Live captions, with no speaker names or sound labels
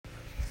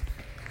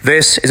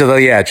This is The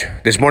Daily Edge.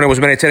 This morning I was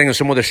meditating on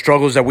some of the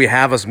struggles that we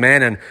have as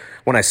men, and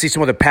when I see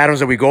some of the patterns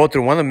that we go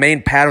through, one of the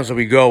main patterns that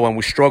we go when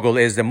we struggle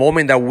is the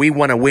moment that we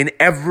want to win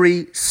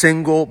every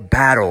single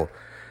battle.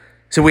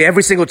 So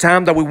every single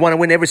time that we want to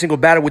win every single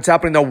battle, we're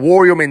tapping the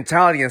warrior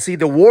mentality. And see,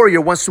 the warrior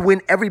wants to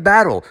win every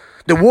battle.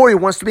 The warrior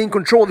wants to be in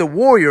control. The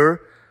warrior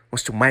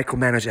wants to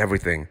micromanage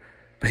everything.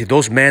 But see,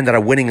 those men that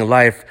are winning in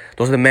life,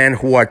 those are the men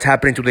who are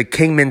tapping into the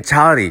king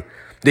mentality.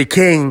 The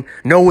king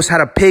knows how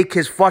to pick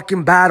his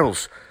fucking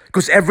battles.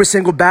 Because every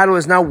single battle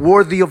is not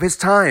worthy of his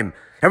time.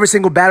 Every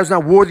single battle is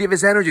not worthy of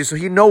his energy. So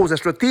he knows that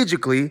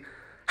strategically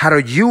how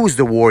to use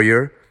the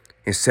warrior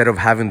instead of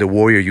having the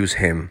warrior use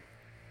him.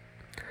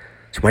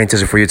 So my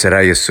intention for you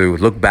today is to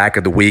look back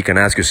at the week and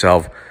ask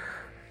yourself,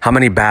 how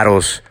many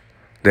battles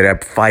did I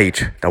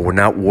fight that were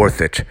not worth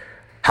it?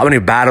 How many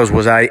battles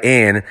was I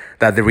in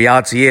that the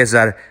reality is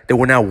that they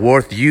were not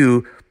worth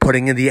you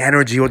putting in the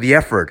energy or the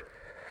effort?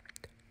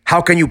 How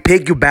can you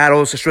pick your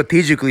battles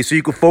strategically so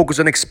you can focus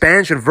on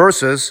expansion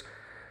versus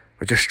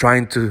just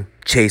trying to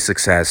chase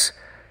success?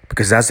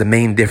 Because that's the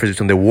main difference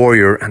between the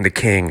warrior and the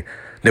king.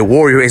 The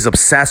warrior is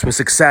obsessed with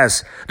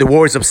success. The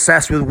warrior is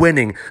obsessed with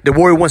winning. The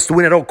warrior wants to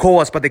win at all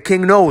costs, but the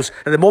king knows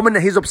that the moment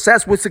that he's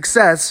obsessed with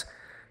success,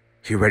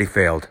 he already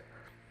failed.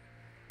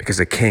 Because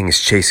the king is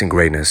chasing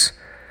greatness.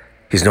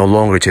 He's no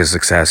longer chasing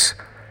success.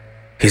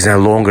 He's no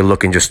longer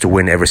looking just to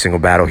win every single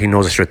battle. He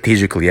knows that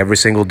strategically every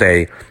single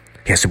day,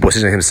 he has to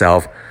position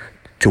himself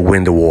to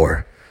win the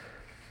war.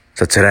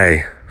 So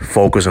today,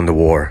 focus on the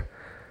war.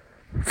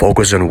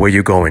 Focus on where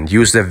you're going.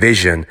 Use the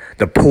vision,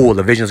 the pull.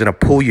 The vision is going to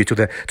pull you to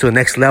the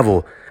next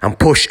level and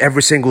push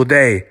every single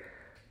day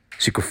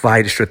so you can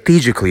fight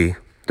strategically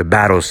the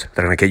battles that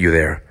are going to get you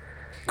there.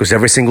 Because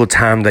every single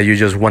time that you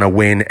just want to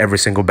win every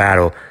single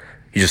battle,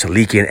 you're just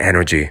leaking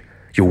energy.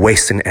 You're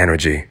wasting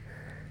energy.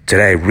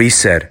 Today,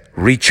 reset,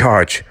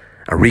 recharge,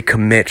 and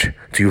recommit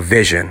to your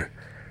vision.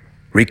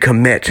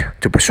 Recommit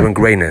to pursuing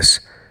greatness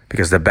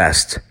because the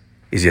best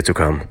is yet to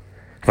come.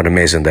 Have an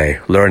amazing day.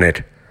 Learn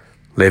it,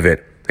 live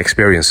it,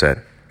 experience it.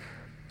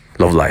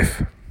 Love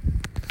life.